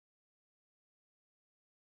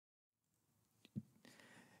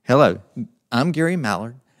Hello, I'm Gary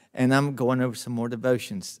Mallard, and I'm going over some more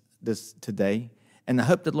devotions today. And I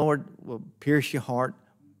hope the Lord will pierce your heart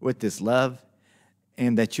with this love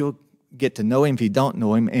and that you'll get to know Him if you don't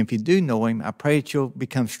know Him. And if you do know Him, I pray that you'll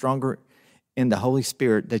become stronger in the Holy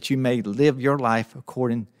Spirit, that you may live your life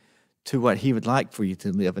according to what He would like for you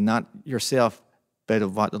to live, and not yourself, but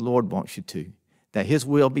of what the Lord wants you to, that His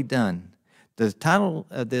will be done. The title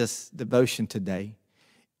of this devotion today,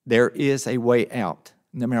 There is a Way Out.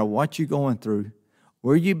 No matter what you're going through,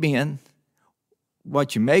 where you've been,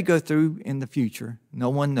 what you may go through in the future, no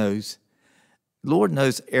one knows. The Lord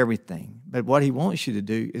knows everything, but what He wants you to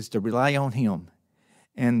do is to rely on Him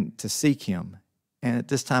and to seek Him. And at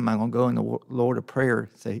this time, I'm going to go in the Lord of prayer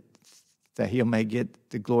so that He may get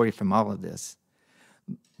the glory from all of this.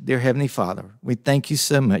 Dear Heavenly Father, we thank You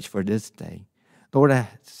so much for this day. Lord, I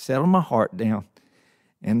settle my heart down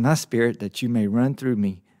and my spirit that You may run through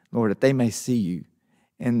me, Lord, that they may see You.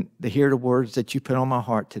 And to hear the words that You put on my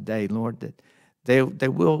heart today, Lord, that they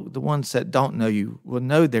will, the ones that don't know You will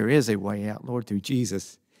know there is a way out, Lord, through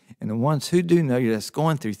Jesus. And the ones who do know You that's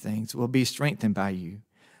going through things will be strengthened by You.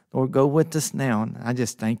 Lord, go with us now. And I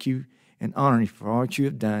just thank You and honor You for all that You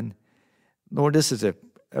have done. Lord, this is a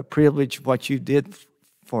privilege what You did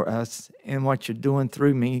for us and what You're doing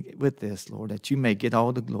through me with this, Lord, that You may get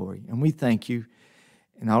all the glory. And we thank You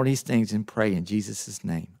in all these things and pray in Jesus'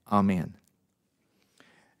 name. Amen.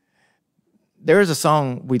 There is a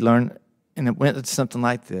song we learned, and it went something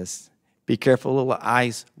like this. Be careful, little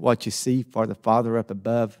eyes, what you see, for the Father up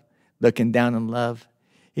above, looking down in love.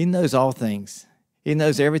 He knows all things. He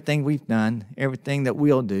knows everything we've done, everything that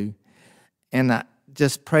we'll do. And I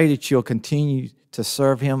just pray that you'll continue to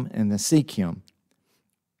serve Him and to seek Him.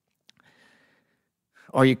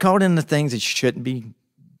 Are you caught in the things that you shouldn't be?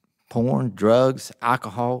 Porn, drugs,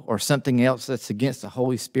 alcohol, or something else that's against the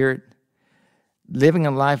Holy Spirit? Living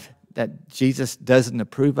a life that Jesus doesn't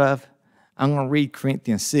approve of? I'm going to read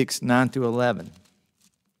Corinthians 6, 9 through 11.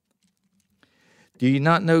 Do you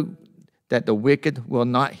not know that the wicked will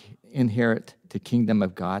not inherit the kingdom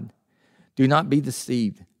of God? Do not be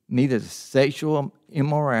deceived. Neither the sexual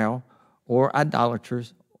immoral, or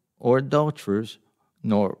idolaters, or adulterers,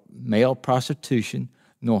 nor male prostitution,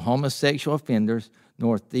 nor homosexual offenders,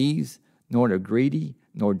 nor thieves, nor the greedy,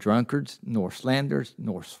 nor drunkards, nor slanderers,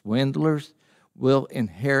 nor swindlers will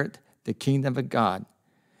inherit the kingdom of God.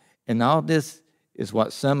 And all this is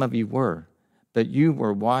what some of you were. But you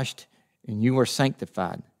were washed and you were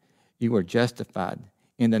sanctified. You were justified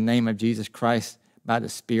in the name of Jesus Christ by the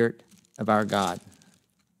Spirit of our God.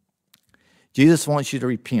 Jesus wants you to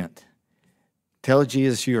repent. Tell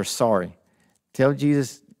Jesus you are sorry. Tell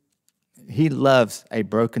Jesus He loves a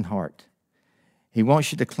broken heart. He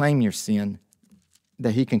wants you to claim your sin,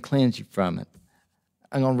 that He can cleanse you from it.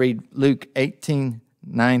 I'm going to read Luke 18,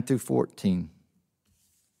 9 through 14.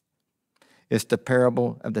 It's the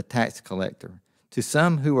parable of the tax collector. To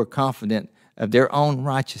some who were confident of their own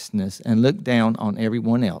righteousness and looked down on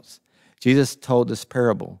everyone else, Jesus told this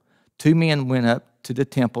parable. 2 men went up to the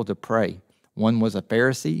temple to pray. One was a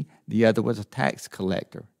Pharisee, the other was a tax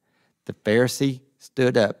collector. The Pharisee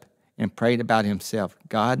stood up and prayed about himself.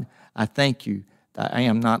 God, I thank You that I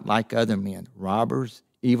am not like other men, robbers,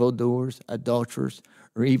 evildoers, adulterers,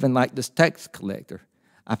 or even like this tax collector.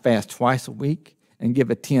 I fast twice a week and give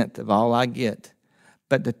 1/10 of all I get.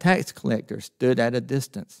 But the tax collector stood at a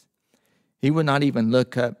distance. He would not even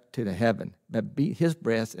look up to the heaven, but beat his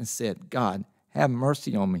breast and said, God, have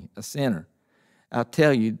mercy on me, a sinner. I'll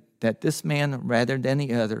tell you that this man, rather than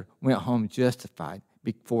the other, went home justified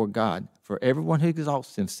before God. For everyone who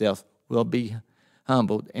exalts himself will be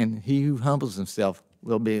humbled, and he who humbles himself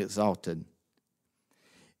will be exalted.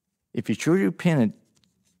 If you truly repented,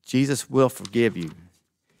 Jesus will forgive you.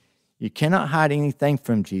 You cannot hide anything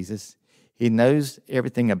from Jesus. He knows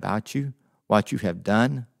everything about you, what you have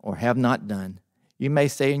done or have not done. You may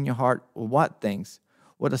say in your heart, well, what things?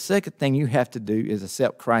 Well, the second thing you have to do is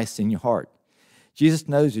accept Christ in your heart. Jesus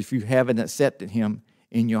knows if you haven't accepted Him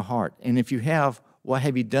in your heart. And if you have, what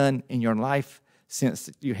have you done in your life since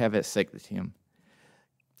you have accepted Him?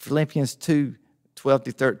 Philippians 2, 12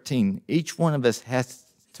 to 13. Each one of us has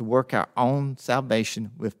to work our own salvation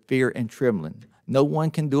with fear and trembling. No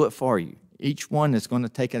one can do it for you. Each one is going to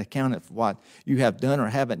take an account of what you have done or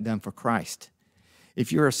haven't done for Christ.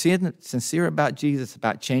 If you're sincere about Jesus,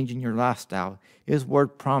 about changing your lifestyle, His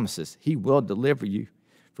word promises He will deliver you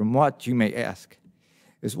from what you may ask.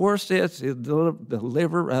 His word says He'll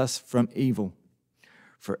deliver us from evil.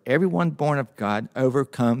 For everyone born of God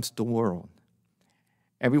overcomes the world.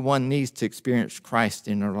 Everyone needs to experience Christ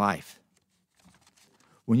in their life.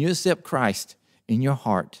 When you accept Christ in your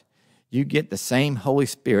heart, You get the same Holy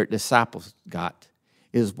Spirit disciples got.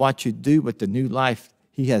 It is what you do with the new life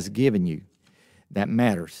he has given you that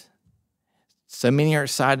matters. So many are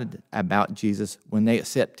excited about Jesus when they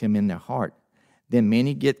accept him in their heart. Then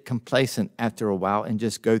many get complacent after a while and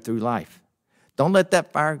just go through life. Don't let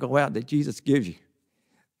that fire go out that Jesus gives you.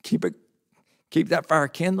 Keep that fire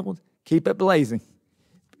kindled, keep it blazing,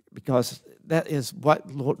 because that is what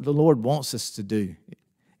the Lord wants us to do.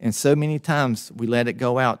 And so many times we let it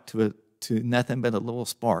go out to nothing but a little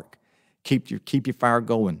spark. Keep your fire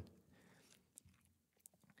going.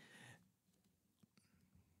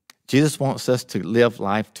 Jesus wants us to live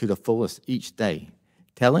life to the fullest each day.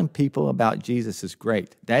 Telling people about Jesus is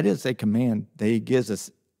great. That is a command that he gives us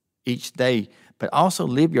each day, but also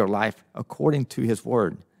live your life according to his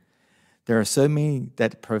word. There are so many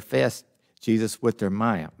that profess Jesus with their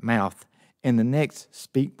mouth, and the next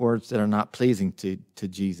speak words that are not pleasing to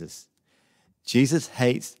Jesus. Jesus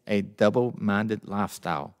hates a double-minded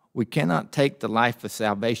lifestyle. We cannot take the life of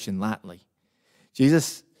salvation lightly.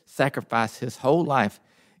 Jesus sacrificed his whole life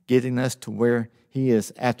getting us to where he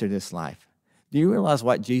is after this life. Do you realize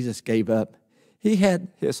what Jesus gave up? He had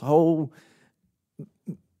his whole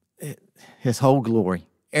glory,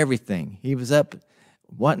 everything. He was up,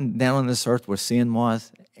 wasn't down on this earth where sin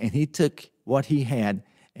was, and he took what he had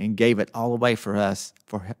and gave it all away for us,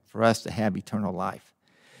 for us to have eternal life.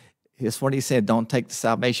 That's what he said, don't take the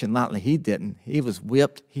salvation lightly. He didn't. He was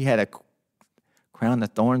whipped. He had a crown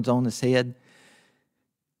of thorns on his head.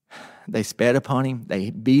 They spat upon him. They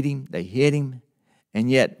beat him. They hit him. And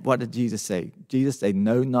yet, what did Jesus say? Jesus, they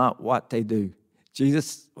know not what they do.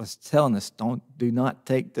 Jesus was telling us, do not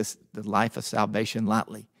take the life of salvation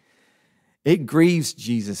lightly. It grieves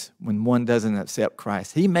Jesus when one doesn't accept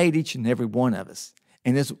Christ. He made each and every one of us.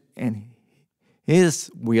 And his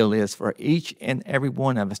will is for each and every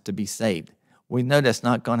one of us to be saved. We know that's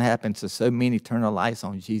not going to happen, so many turn their lives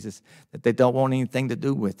on Jesus that they don't want anything to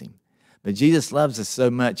do with him. But Jesus loves us so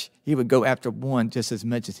much, he would go after one just as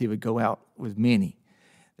much as he would go out with many.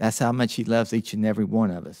 That's how much he loves each and every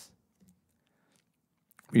one of us.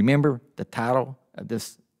 Remember the title of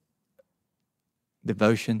this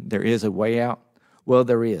devotion, There Is a Way Out? Well,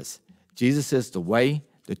 there is. Jesus is the way,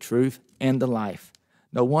 the truth, and the life.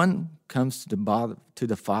 No one comes to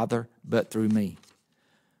the Father but through me.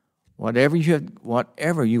 Whatever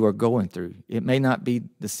you are going through, it may not be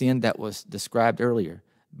the sin that was described earlier.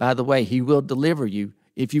 By the way, he will deliver you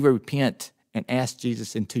if you repent and ask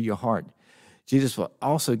Jesus into your heart. Jesus will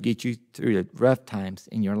also get you through the rough times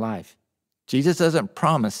in your life. Jesus doesn't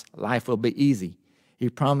promise life will be easy. He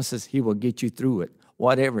promises he will get you through it,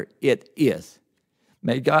 whatever it is.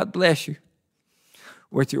 May God bless you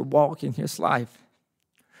with your walk in his life.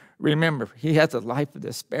 Remember, he has the life of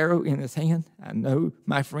the sparrow in his hand. I know,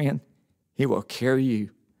 my friend, he will carry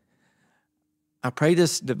you. I pray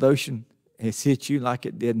this devotion has hit you like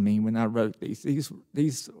it did me when I wrote these.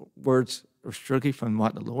 These words are strictly from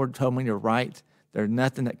what the Lord told me to write. They're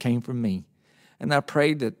nothing that came from me. And I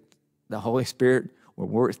pray that the Holy Spirit will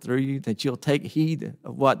work through you, that you'll take heed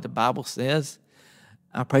of what the Bible says.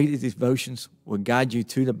 I pray these devotions will guide you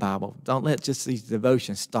to the Bible. Don't let just these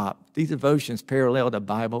devotions stop. These devotions parallel the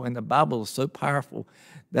Bible, and the Bible is so powerful.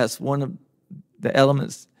 That's one of the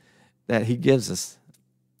elements that he gives us.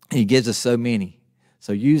 He gives us so many.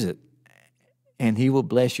 So use it, and he will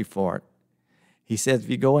bless you for it. He says if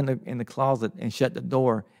you go in the closet and shut the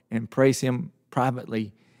door and praise him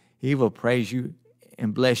privately, he will praise you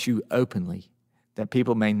and bless you openly, that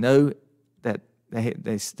people may know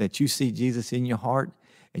that you see Jesus in your heart,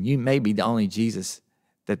 and you may be the only Jesus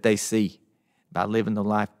that they see by living the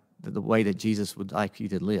life the way that Jesus would like you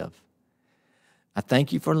to live. I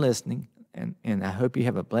thank you for listening, and I hope you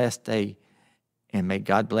have a blessed day, and may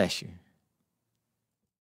God bless you.